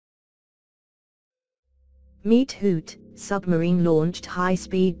Meet Hoot, submarine-launched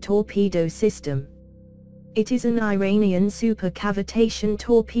high-speed torpedo system. It is an Iranian super-cavitation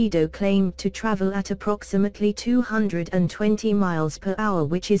torpedo claimed to travel at approximately 220 miles per hour,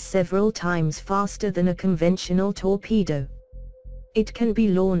 which is several times faster than a conventional torpedo. It can be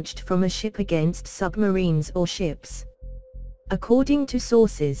launched from a ship against submarines or ships. According to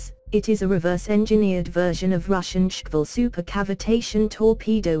sources, it is a reverse-engineered version of Russian Shkval super-cavitation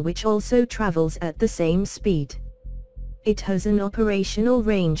torpedo which also travels at the same speed. It has an operational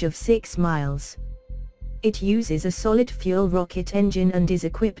range of 6 miles. It uses a solid-fuel rocket engine and is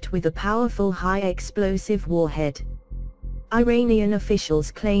equipped with a powerful high-explosive warhead. Iranian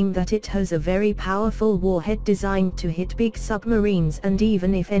officials claim that it has a very powerful warhead designed to hit big submarines, and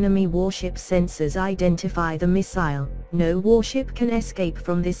even if enemy warship sensors identify the missile, no warship can escape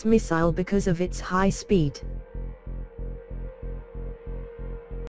from this missile because of its high speed.